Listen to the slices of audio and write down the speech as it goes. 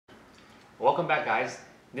Welcome back, guys.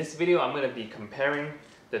 In this video I'm going to be comparing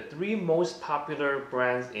the three most popular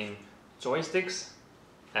brands in joysticks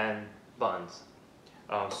and buttons.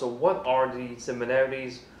 So what are the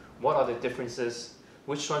similarities, what are the differences,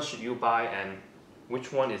 which one should you buy, and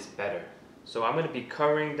which one is better? So I'm going to be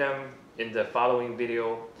covering them in the following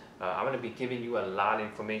video. I'm going to be giving you a lot of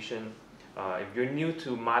information. If you're new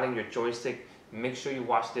to modding your joystick, make sure you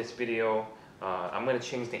watch this video. I'm going to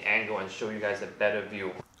change the angle and show you guys a better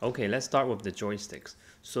view. Okay, let's start with the joysticks.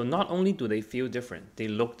 So not only do they feel different, they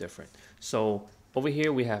look different. So over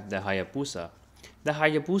here we have the Hayabusa. The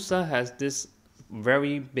Hayabusa has this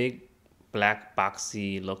very big black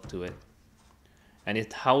boxy look to it. And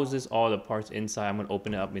it houses all the parts inside. I'm going to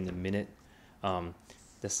open it up in a minute. The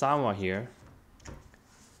Sanwa here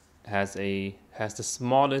has the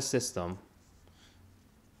smallest system.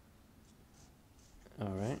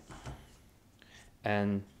 Alright.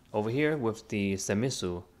 And over here with the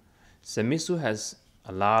Seimitsu, Seimitsu has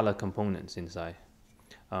a lot of components inside.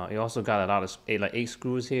 It also got a lot of eight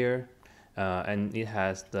screws here, and it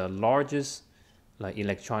has the largest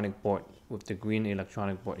electronic board with the green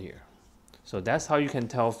electronic board here. So that's how you can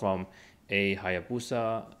tell from a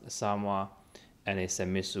Hayabusa, Sanwa, and a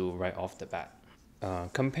Seimitsu right off the bat.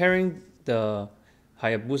 Comparing the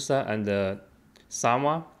Hayabusa and the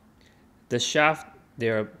Sanwa, the shaft,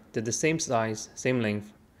 they're the same size, same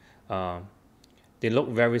length. They look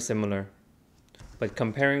very similar, but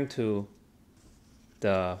comparing to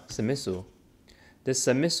the Seimitsu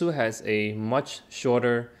has a much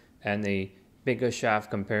shorter and a bigger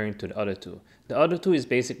shaft comparing to the other two. The other two is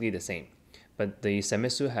basically the same, but the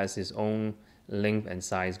Seimitsu has its own length and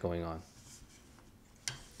size going on.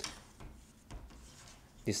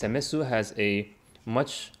 The Seimitsu has a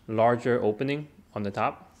much larger opening on the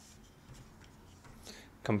top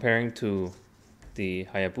comparing to the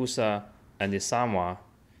Hayabusa and the Sanwa.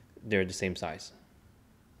 They're the same size.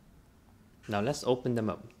 Now let's open them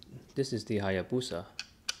up. This is the Hayabusa.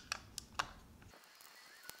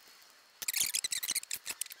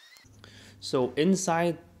 So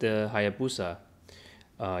inside the Hayabusa,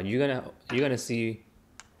 you're gonna see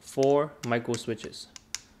 4 micro switches.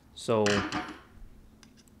 So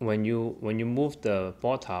when you move the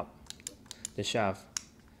ball top, the shaft,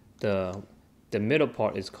 the middle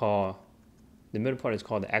part is called the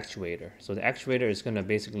actuator. So the actuator is gonna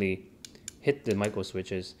basically hit the micro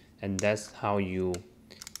switches, and that's how you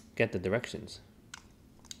get the directions.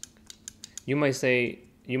 You might see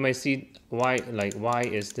why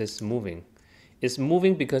is this moving? It's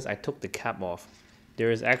moving because I took the cap off. There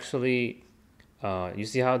is actually you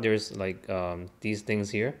see how there's these things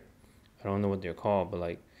here. I don't know what they're called,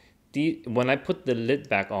 but when I put the lid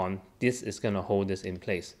back on, this is gonna hold this in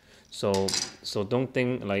place. So don't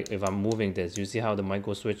think if I'm moving this. You see how the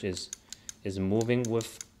micro switch is moving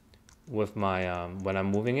with my when I'm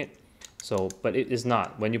moving it. So but it is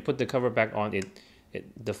not. When you put the cover back on,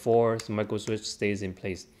 the 4 micro switch stays in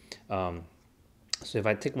place. So if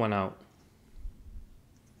I take one out,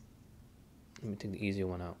 let me take the easier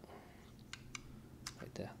one out.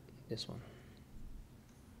 Right there, this one.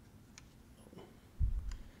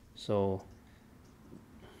 So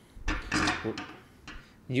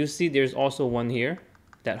you see there's also one here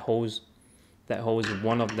that holds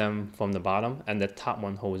one of them from the bottom, and the top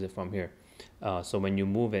one holds it from here. So when you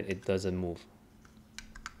move it, it doesn't move.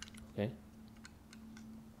 Okay.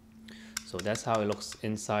 So that's how it looks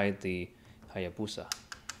inside the Hayabusa.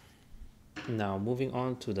 Now moving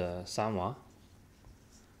on to the Sanwa.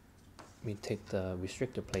 Let me take the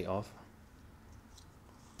restrictor plate off.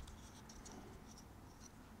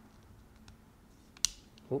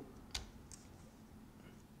 Oop.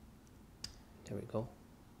 There we go.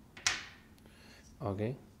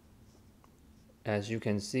 Okay. As you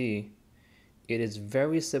can see, it is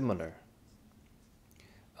very similar.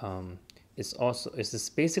 It's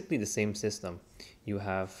basically the same system. You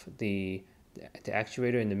have the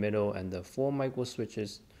actuator in the middle and the 4 micro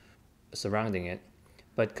switches surrounding it,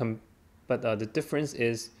 but the difference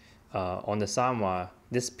is on the Sanwa,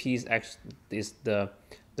 this piece actually is the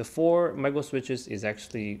 4 micro switches is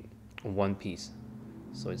actually one piece,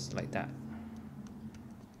 so it's like that.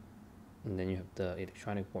 And then you have the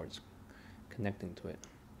electronic boards connecting to it.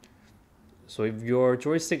 So if your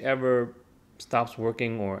joystick ever stops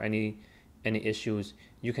working or any issues,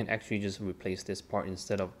 you can actually just replace this part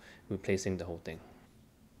instead of replacing the whole thing.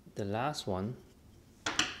 The last one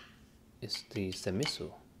is the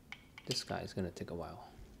Seimitsu. This guy is gonna take a while.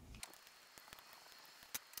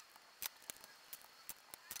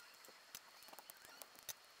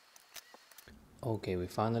 Okay, we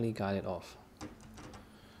finally got it off.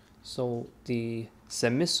 So the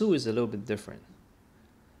Seimitsu is a little bit different.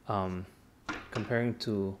 comparing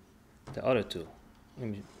to the other two. Let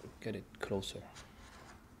me get it closer.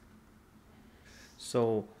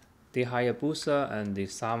 So the Hayabusa and the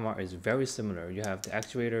Sanwa is very similar. You have the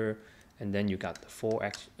actuator, and then you got the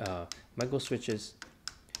four micro switches,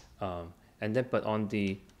 and then but on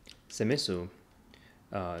the Seimitsu,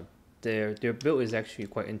 their build is actually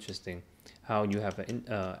quite interesting. How you have an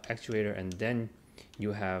actuator, and then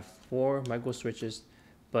you have four micro switches,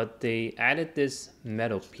 but they added this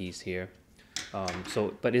metal piece here. But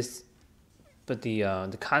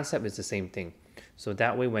the concept is the same thing. So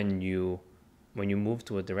that way, when you move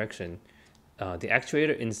to a direction, the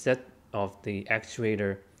actuator, instead of the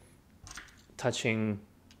actuator touching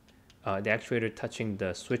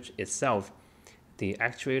the switch itself, the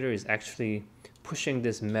actuator is actually pushing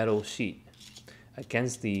this metal sheet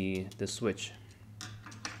against the switch.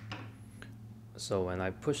 So when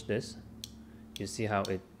I push this, you see how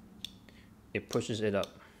it pushes it up.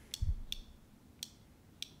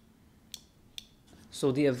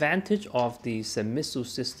 So the advantage of the Seimitsu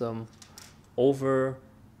system over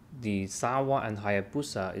the Sanwa and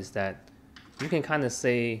Hayabusa is that you can kind of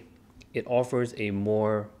say it offers a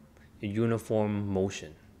more uniform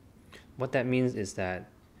motion. What that means is that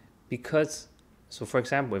so for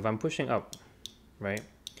example, if I'm pushing up, right,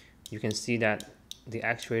 you can see that the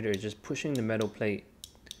actuator is just pushing the metal plate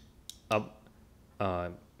up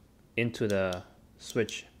into the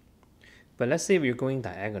switch. But let's say you're going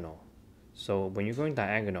diagonal. So when you're going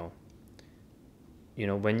diagonal, you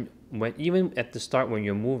know, when even at the start when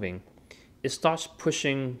you're moving, it starts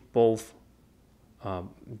pushing both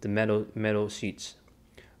the metal sheets.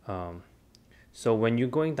 So when you're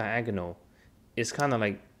going diagonal, it's kind of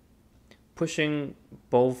like pushing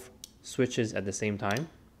both switches at the same time.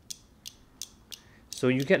 So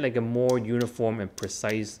you get like a more uniform and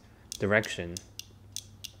precise direction.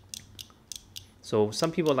 So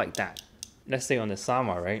some people like that. Let's say on the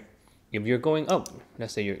Sanwa, right? If you're going up,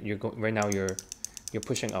 let's say you're going right now, you're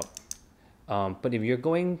pushing up. But if you're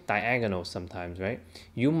going diagonal sometimes, right?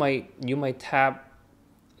 You might tap,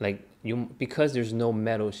 like because there's no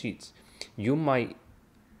metal sheets. You might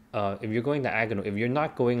if you're going diagonal, if you're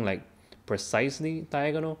not going like precisely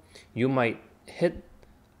diagonal, you might hit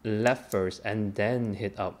left first and then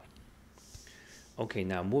hit up. Okay,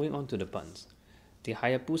 now moving on to the buttons. The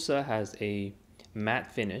Hayabusa has a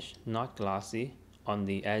matte finish, not glossy, on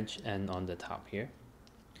the edge and on the top here.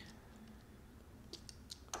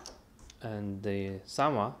 And the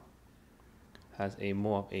Sanwa has a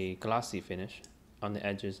more of a glossy finish on the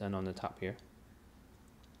edges and on the top here.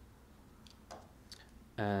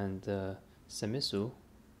 And the Seimitsu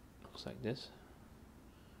looks like this.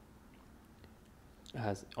 It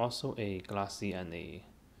has also a glossy and a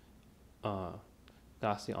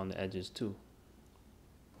glossy on the edges too.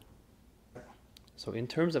 So in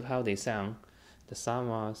terms of how they sound, the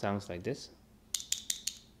Sanwa sounds like this.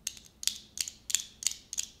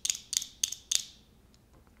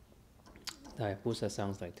 The Hayabusa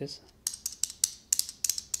sounds like this.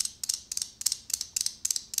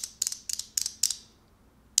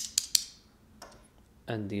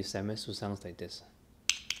 And the Seimitsu sounds like this.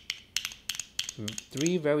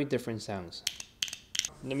 Three very different sounds.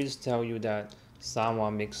 Let me just tell you that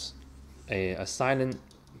Sanwa makes a silent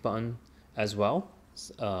button as well,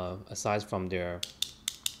 aside from their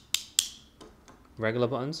regular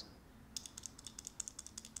buttons.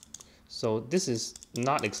 So this is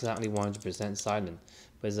not exactly 100% silent,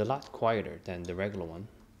 but it's a lot quieter than the regular one.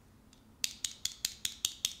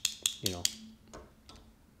 You know.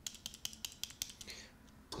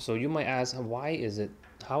 So you might ask,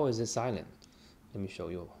 how is it silent? Let me show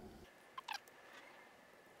you.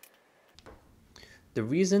 The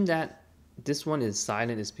reason that this one is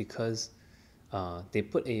silent is because they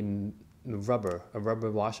put a rubber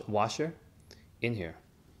washer in here.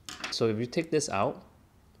 So if you take this out,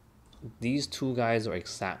 these two guys are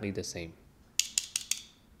exactly the same.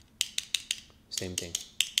 Same thing.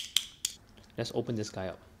 Let's open this guy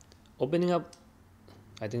up. Opening up,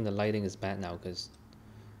 I think the lighting is bad now because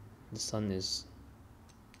the sun is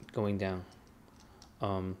going down.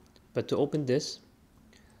 But to open this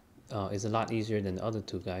is a lot easier than the other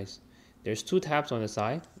two guys. There's two tabs on the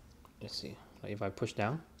side. Let's see. Like if I push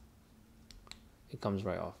down, it comes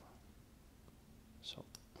right off. So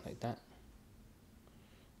like that.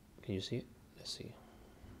 Can you see it? Let's see.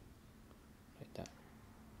 Like that.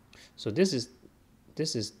 So this is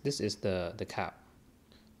the cap.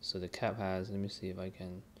 So the cap has, let me see if I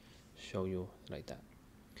can show you like that.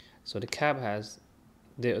 So the cap has,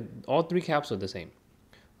 all three caps are the same.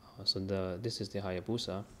 So this is the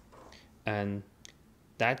Hayabusa, and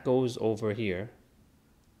that goes over here,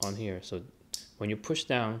 on here. So when you push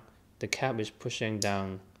down, the cap is pushing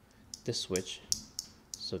down this switch,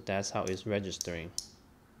 so that's how it's registering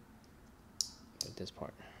for this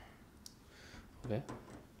part. Okay,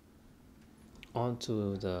 on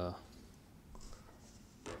to the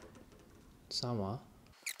Sanwa.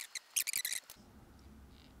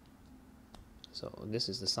 So this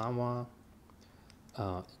is the Sanwa,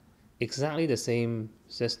 exactly the same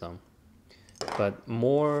system, but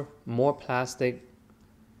more plastic,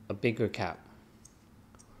 a bigger cap,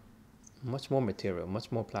 much more material,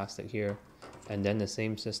 much more plastic here, and then the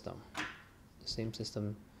same system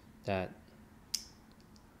that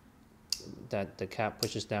the cap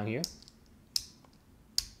pushes down here,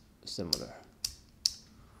 similar.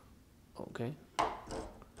 Okay,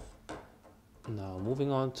 now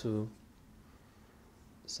moving on to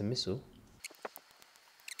Seimitsu.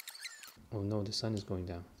 Oh no, the sun is going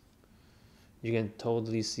down. You can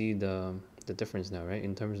totally see the difference now, right,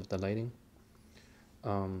 in terms of the lighting.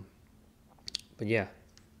 But yeah,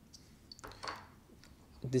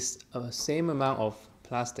 this same amount of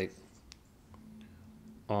plastic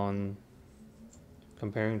on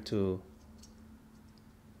comparing to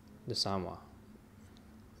the Sanwa.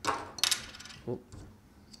 Oh.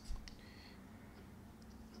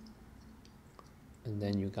 And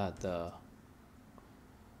then you got the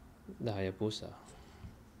Hayabusa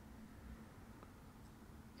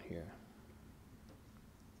here.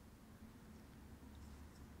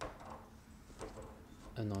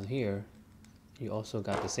 And on here, you also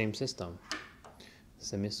got the same system.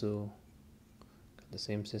 Seimitsu got the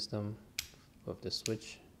same system with the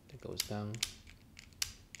switch that goes down.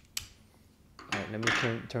 Alright, let me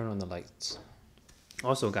turn on the lights.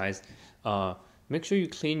 Also guys, make sure you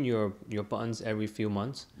clean your buttons every few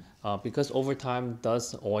months, because over time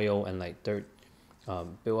dust, oil, and like dirt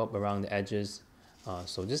build up around the edges.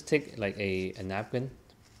 So just take like a napkin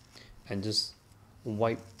and just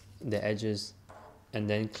wipe the edges and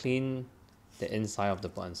then clean the inside of the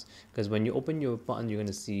buttons, because when you open your button you're going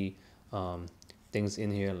to see things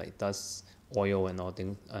in here like dust, oil, and all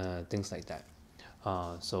things like that.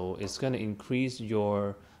 So it's going to increase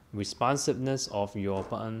your responsiveness of your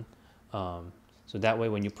button, so that way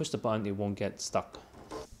when you push the button it won't get stuck.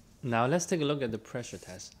 Now let's take a look at the pressure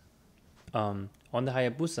test. On the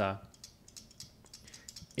Hayabusa,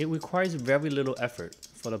 it requires very little effort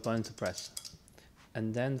for the button to press,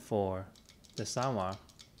 and then for the Sanwa,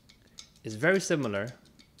 it's very similar,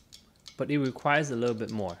 but it requires a little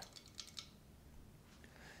bit more.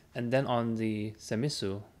 And then on the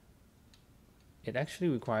Seimitsu, it actually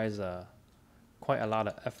requires quite a lot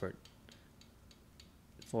of effort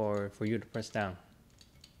for you to press down.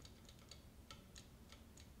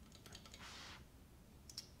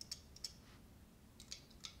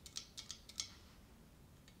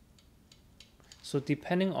 So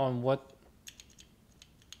depending on what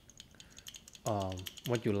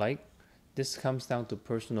you like, this comes down to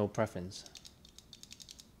personal preference.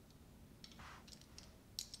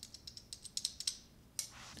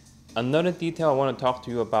 Another detail I want to talk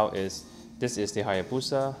to you about is this is the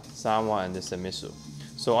Hayabusa, Sanwa, and the Seimitsu.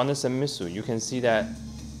 So on the Seimitsu, you can see that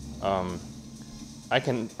I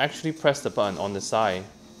can actually press the button on the side,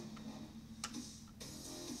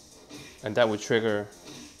 and that would trigger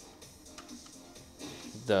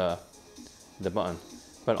the button.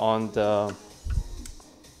 But on the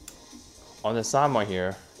Sanwa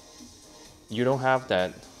here, you don't have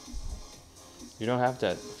that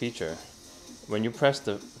feature. When you press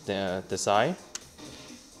the side,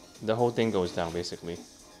 the whole thing goes down basically,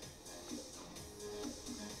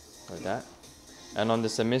 like that. And on the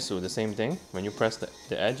Seimitsu, the same thing. When you press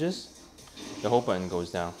the edges, the whole button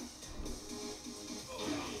goes down.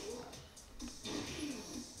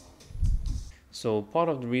 So part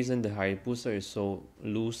of the reason the Hayabusa is so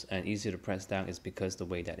loose and easy to press down is because the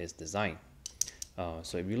way that it's designed.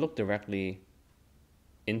 So if you look directly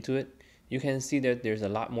into it, you can see that there's a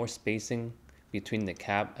lot more spacing between the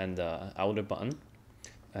cap and the outer button.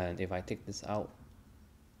 And if I take this out,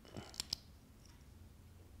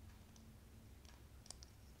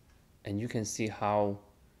 and you can see how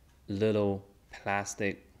little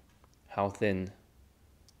plastic, how thin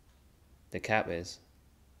the cap is,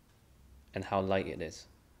 and how light it is.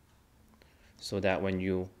 So that when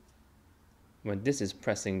this is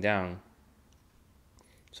pressing down,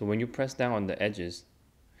 so when you press down on the edges,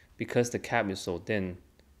 because the cap is so thin,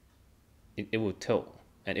 it will tilt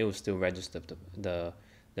and it will still register the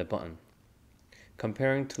button.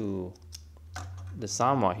 Comparing to the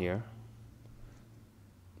Sanwa here,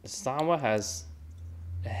 the Sanwa has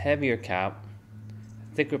a heavier cap,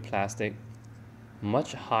 thicker plastic,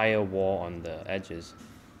 much higher wall on the edges.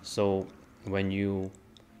 So when you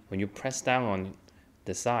press down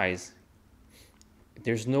the size,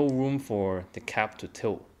 there's no room for the cap to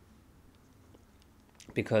tilt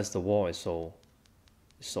because the wall is so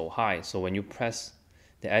high. So when you press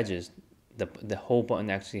the edges, the whole button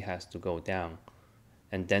actually has to go down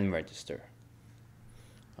and then register.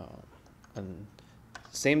 And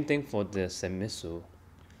same thing for the Seimitsu.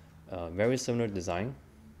 Very similar design.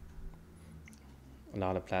 A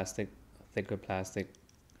lot of plastic, thicker plastic,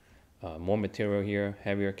 more material here,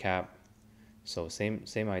 heavier cap. So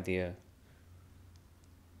same idea.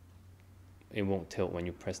 It won't tilt when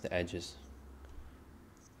you press the edges.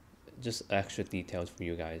 Just extra details for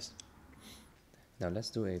you guys. Now let's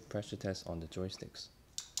do a pressure test on the joysticks.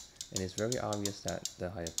 And it's very obvious that the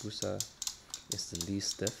Hayabusa is the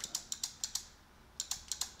least stiff,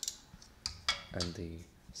 and the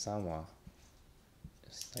Sanwa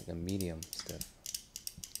is like a medium stiff.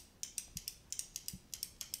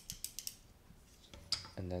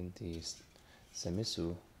 And then the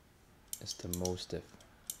Seimitsu is the most stiff.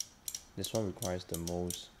 This one requires the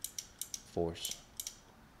most force.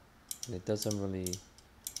 And it doesn't really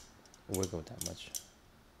wiggle that much.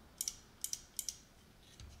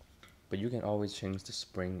 But you can always change the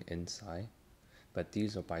spring inside. But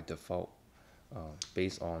these are by default,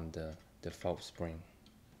 based on the default spring.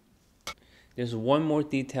 There's one more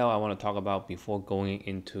detail I want to talk about before going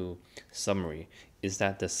into summary, is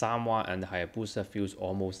that the Sanwa and the Hayabusa feels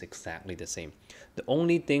almost exactly the same. The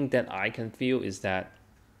only thing that I can feel is that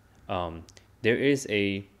there is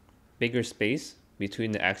a bigger space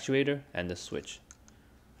between the actuator and the switch.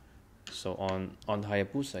 So on the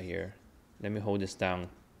Hayabusa here, let me hold this down.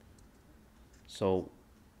 So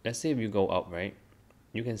let's say if you go up, right,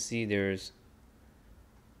 you can see there's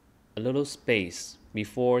a little space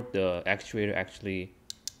before the actuator actually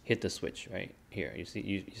hit the switch, right here. You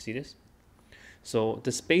see this? So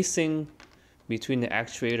the spacing between the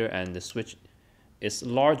actuator and the switch is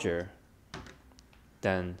larger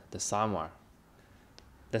than the Sanwa.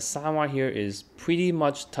 The Sanwa here is pretty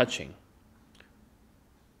much touching.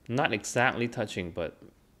 Not exactly touching, but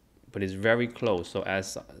it's very close. So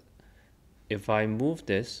if I move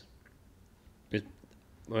this,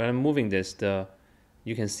 when I'm moving this,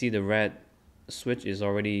 you can see the red switch is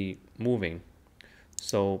already moving.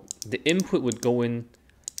 So the input would go in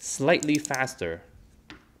slightly faster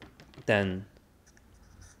than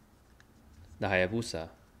the Hayabusa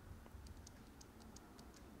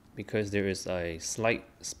because there is a slight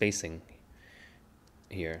spacing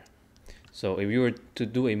here. So if you were to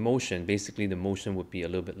do a motion, basically the motion would be a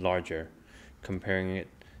little bit larger comparing it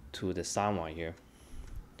to the Sanwa here.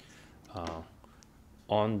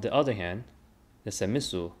 On the other hand, the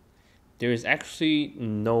Seimitsu, there is actually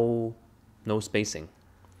no spacing.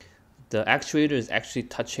 The actuator is actually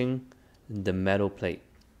touching the metal plate.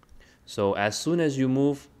 So as soon as you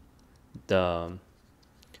move, the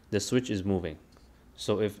switch is moving.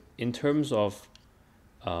 So if in terms of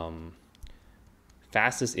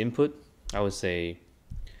fastest input, I would say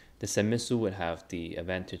the Seimitsu would have the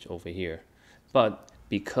advantage over here. But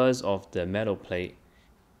because of the metal plate,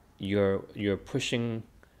 you're pushing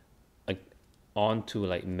onto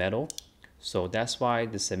like metal, so that's why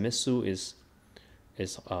the Seimitsu is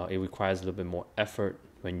it requires a little bit more effort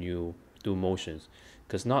when you do motions,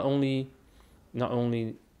 because not only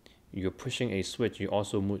you're pushing a switch, you're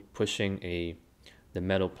also pushing the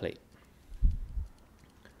metal plate.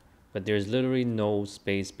 But there's literally no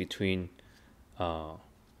space between the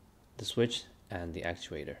switch and the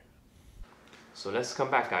actuator. So let's come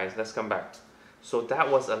back, guys. Let's come back. So that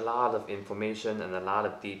was a lot of information and a lot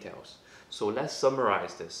of details. So let's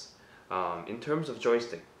summarize this. In terms of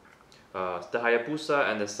joystick, the Hayabusa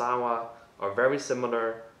and the Sanwa are very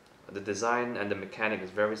similar. The design and the mechanic is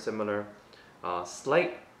very similar.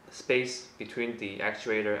 Slight space between the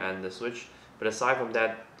actuator and the switch, but aside from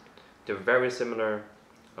that, they're very similar.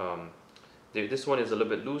 This one is a little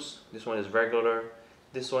bit loose, this one is regular,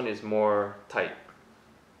 this one is more tight.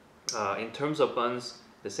 In terms of buttons,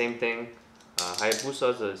 the same thing.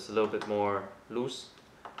 Hayabusa's is a little bit more loose,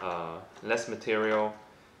 less material.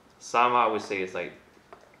 Sanwa, I would say, is like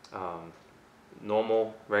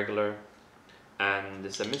normal, regular, and the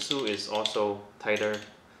Seimitsu is also tighter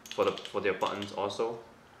for their buttons also.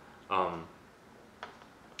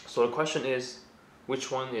 So the question is,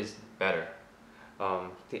 which one is better?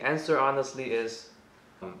 The answer honestly is,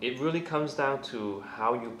 it really comes down to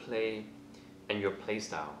how you play and your play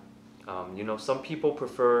style. You know, some people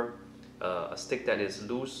prefer a stick that is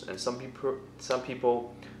loose, and some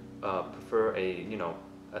people prefer a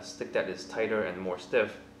stick that is tighter and more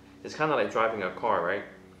stiff. It's kind of like driving a car, right?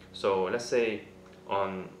 So let's say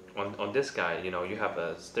on this guy, you know, you have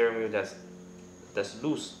a steering wheel that's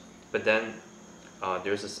loose, but then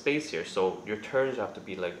there's a space here, so your turns have to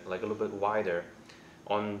be like a little bit wider.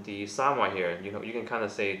 On the Sanwa here, you can kind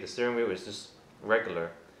of say the steering wheel is just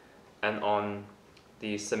regular, and on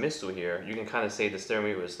the Seimitsu here, you can kind of say the steering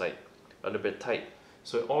wheel is like a little bit tight.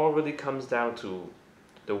 So it all really comes down to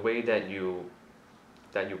the way that you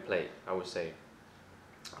play, I would say.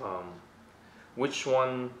 Which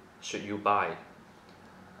one should you buy?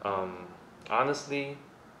 Honestly,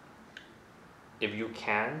 if you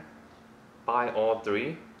can, buy all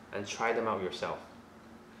three and try them out yourself.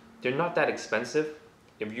 They're not that expensive.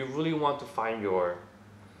 If you really want to find your,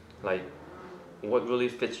 like, what really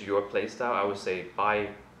fits your playstyle, I would say buy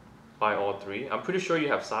all three. I'm pretty sure you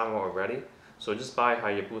have Sanwa already, so just buy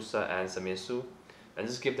Hayabusa and Seimitsu and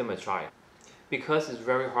just give them a try. Because it's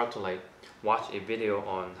very hard to like watch a video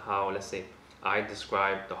on how, let's say, I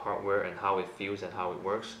describe the hardware and how it feels and how it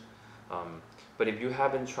works. But if you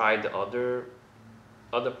haven't tried the other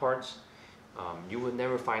parts, you will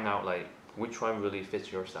never find out like which one really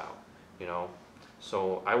fits your style, you know.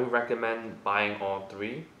 So I would recommend buying all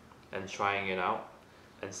three and trying it out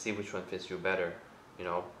and see which one fits you better, you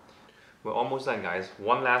know. We're almost done, guys.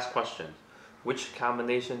 One last question. Which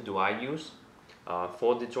combination do I use?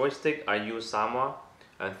 For the joystick, I use Sanwa,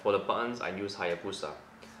 and for the buttons, I use Hayabusa.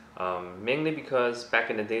 Mainly because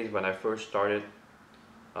back in the days when I first started,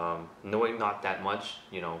 knowing not that much,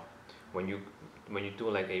 you know, when you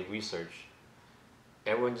do like a research,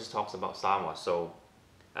 everyone just talks about Sanwa. So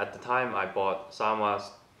at the time, I bought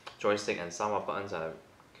Sanwa's joystick and Sanwa buttons,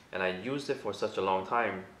 and I used it for such a long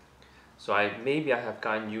time. So maybe I have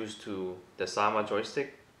gotten used to the Sanwa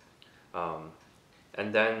joystick,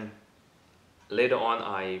 and then later on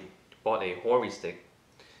I bought a Hori stick,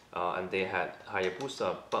 and they had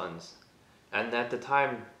Hayabusa buttons, and at the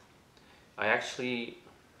time I actually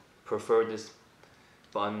prefer this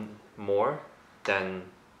button more than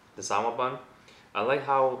the Sanwa button. I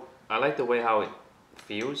like the way how it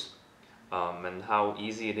feels, and how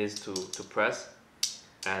easy it is to press,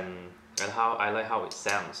 and how I like how it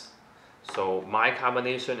sounds. So my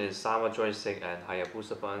combination is Sanwa joystick and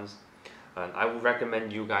Hayabusa buttons, and I would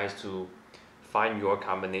recommend you guys to find your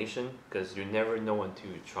combination, because you never know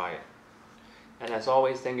until you try it. And as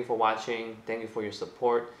always, thank you for watching. Thank you for your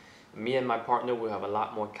support. Me and my partner will have a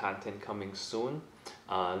lot more content coming soon.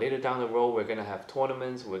 Later down the road, we're gonna have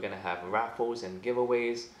tournaments, we're gonna have raffles and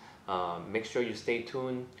giveaways. Make sure you stay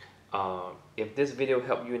tuned. If this video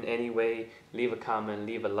helped you in any way, leave a comment,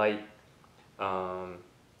 leave a like.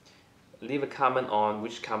 Leave a comment on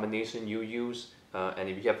which combination you use, and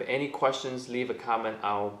if you have any questions, leave a comment.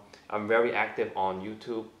 I'm very active on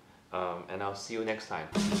YouTube, and I'll see you next time.